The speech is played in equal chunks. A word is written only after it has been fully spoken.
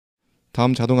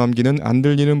다음 자동암기는 안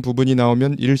들리는 부분이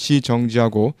나오면 일시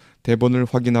정지하고 대본을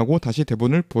확인하고 다시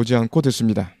대본을 보지 않고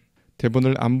듣습니다.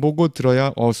 대본을 안 보고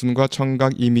들어야 어순과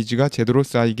청각 이미지가 제대로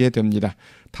쌓이게 됩니다.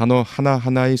 단어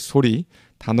하나하나의 소리,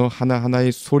 단어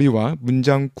하나하나의 소리와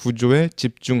문장 구조에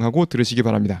집중하고 들으시기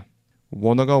바랍니다.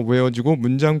 원어가 외워지고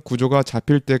문장 구조가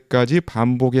잡힐 때까지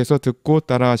반복해서 듣고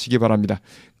따라하시기 바랍니다.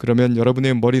 그러면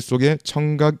여러분의 머릿속에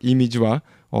청각 이미지와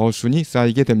어순이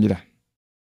쌓이게 됩니다.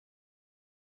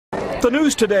 The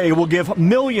news today will give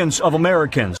millions of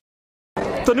Americans.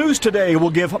 The news today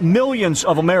will give millions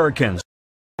of Americans.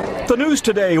 The news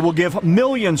today will give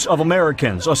millions of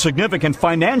Americans a significant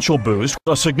financial boost,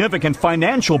 a significant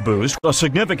financial boost, a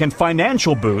significant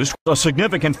financial boost, a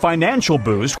significant financial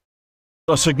boost,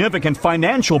 a significant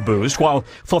financial boost while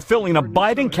fulfilling a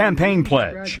Biden campaign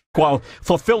pledge, while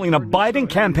fulfilling a Biden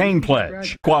campaign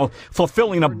pledge, while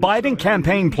fulfilling a Biden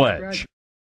campaign pledge,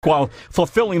 while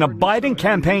fulfilling a Biden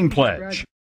campaign pledge,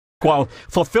 while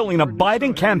fulfilling a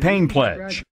Biden campaign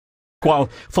pledge, while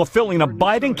fulfilling a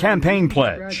Biden campaign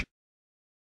pledge.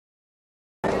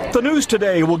 The news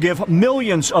today will give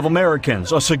millions of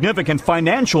Americans a significant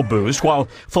financial boost while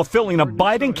fulfilling a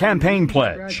Biden campaign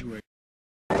pledge.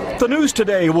 The news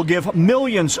today will give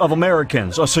millions of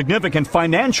Americans a significant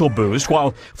financial boost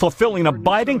while fulfilling a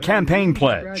Biden campaign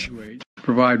pledge.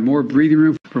 Provide more breathing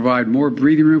room, provide more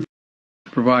breathing room,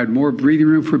 provide more breathing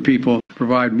room for people,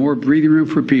 provide more breathing room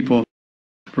for people,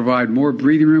 provide more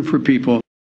breathing room for people,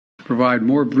 provide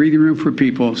more breathing room for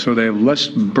people so they have less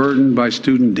burden by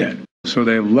student debt. So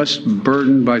they have less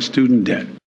burden by student debt.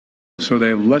 So they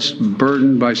have less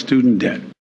burden by student debt.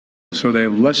 So they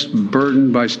have less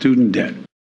burden by student debt.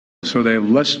 So they have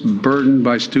less burden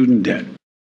by student debt.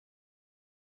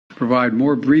 Provide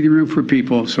more breathing room for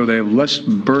people so they have less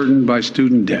burden by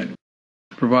student debt.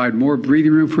 Provide more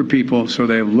breathing room for people so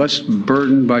they have less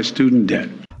burden by student debt.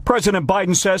 President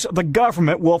Biden says the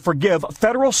government will forgive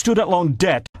federal student loan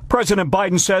debt. President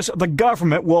Biden says the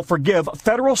government will forgive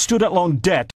federal student loan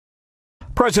debt.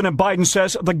 President Biden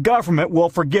says the government will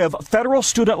forgive federal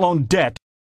student loan debt.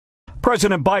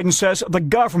 President Biden says the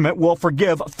government will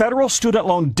forgive federal student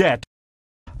loan debt.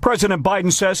 President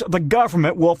Biden says the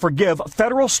government will forgive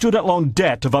federal student loan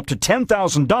debt of up to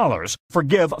 $10,000.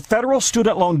 Forgive federal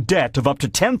student loan debt of up to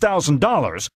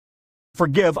 $10,000.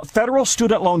 Forgive federal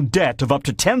student loan debt of up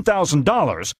to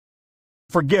 $10,000.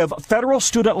 Forgive federal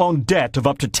student loan debt of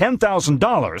up to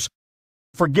 $10,000.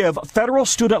 Forgive federal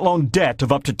student loan debt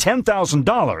of up to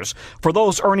 $10,000 for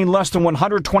those earning less than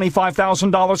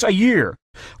 $125,000 a year.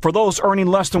 For those earning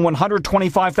less than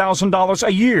 $125,000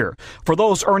 a year. For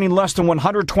those earning less than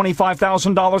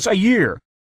 $125,000 a year.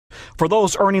 For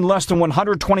those earning less than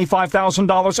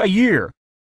 $125,000 a year.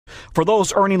 For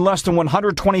those earning less than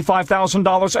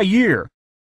 $125,000 a year.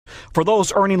 For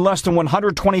those earning less than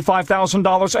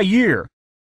 $125,000 a year.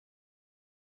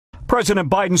 President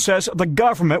Biden says the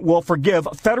government will forgive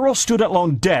federal student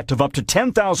loan debt of up to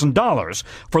 $10,000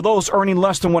 for those earning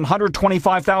less than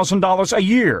 $125,000 a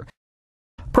year.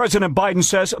 President Biden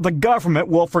says the government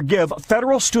will forgive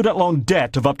federal student loan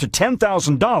debt of up to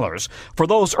 $10,000 for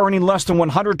those earning less than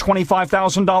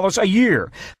 $125,000 a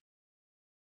year.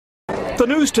 The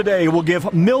news today will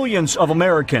give millions of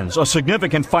Americans a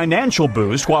significant financial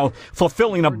boost while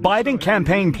fulfilling a Biden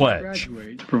campaign pledge.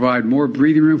 Provide more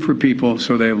breathing room for people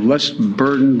so they have less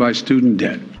burden by student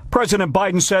debt. President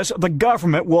Biden says the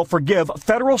government will forgive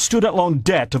federal student loan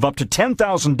debt of up to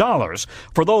 $10,000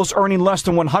 for those earning less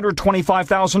than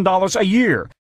 $125,000 a year.